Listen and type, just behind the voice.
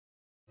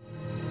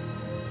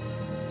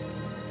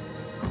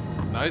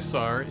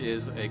NISAR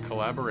is a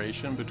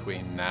collaboration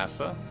between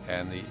NASA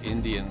and the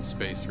Indian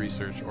Space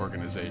Research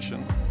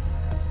Organization.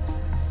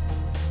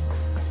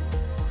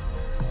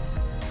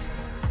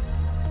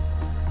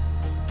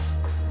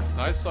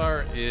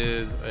 NISAR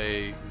is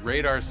a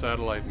radar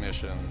satellite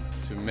mission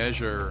to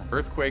measure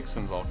earthquakes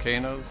and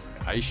volcanoes,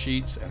 ice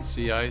sheets and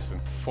sea ice, and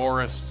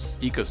forests,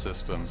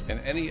 ecosystems, and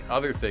any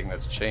other thing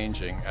that's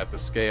changing at the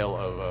scale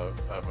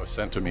of a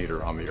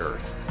centimeter on the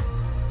Earth.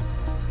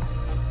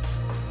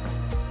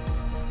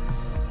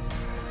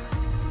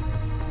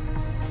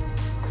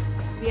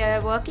 We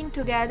are working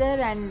together,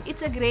 and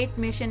it's a great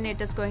mission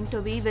it is going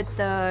to be, with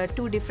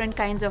two different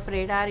kinds of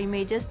radar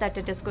images that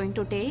it is going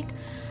to take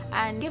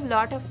and give a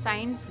lot of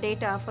science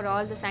data for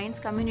all the science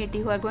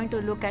community who are going to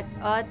look at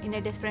Earth in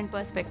a different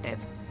perspective.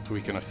 So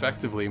we can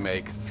effectively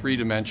make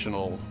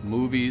three-dimensional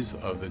movies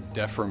of the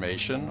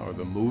deformation or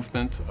the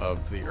movement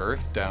of the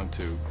Earth down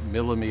to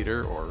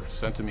millimeter or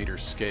centimeter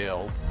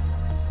scales.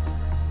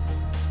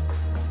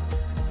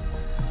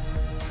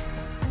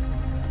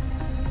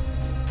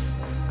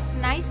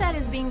 NISAR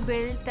is being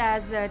built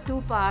as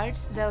two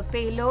parts. The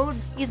payload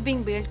is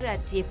being built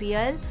at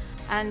JPL,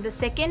 and the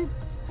second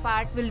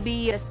part will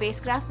be a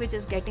spacecraft which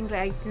is getting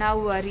right now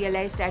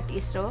realized at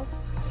ISRO.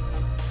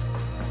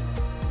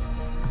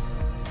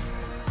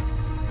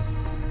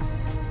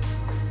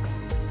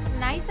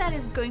 NISAR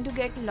is going to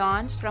get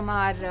launched from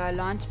our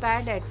launch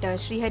pad at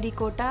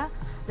Sriharikota.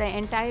 The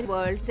entire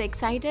world is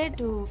excited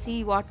to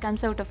see what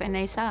comes out of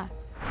NISAR.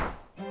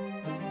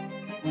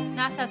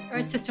 NASA's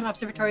Earth System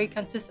Observatory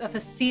consists of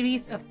a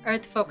series of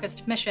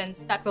Earth-focused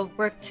missions that will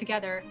work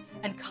together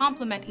and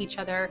complement each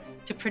other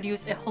to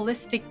produce a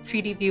holistic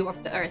 3D view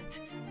of the Earth.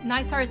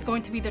 NISAR is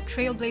going to be the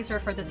trailblazer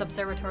for this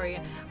observatory.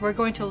 We're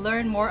going to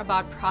learn more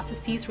about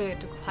processes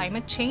related to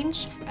climate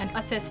change and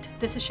assist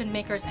decision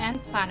makers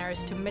and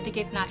planners to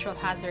mitigate natural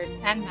hazards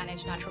and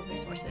manage natural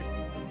resources.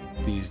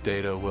 These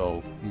data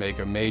will make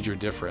a major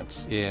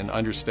difference in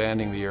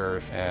understanding the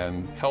Earth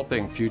and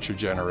helping future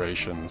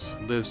generations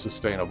live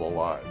sustainable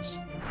lives.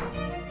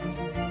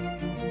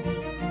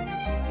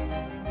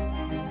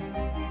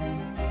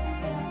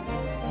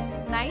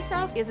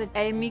 NISAR is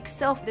a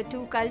mix of the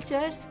two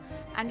cultures,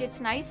 and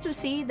it's nice to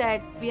see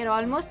that we are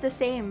almost the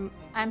same.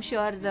 I'm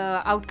sure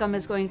the outcome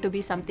is going to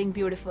be something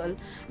beautiful.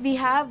 We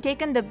have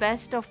taken the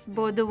best of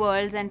both the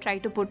worlds and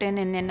tried to put in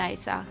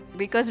NISAR,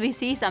 because we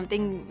see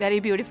something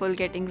very beautiful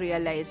getting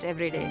realized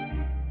every day.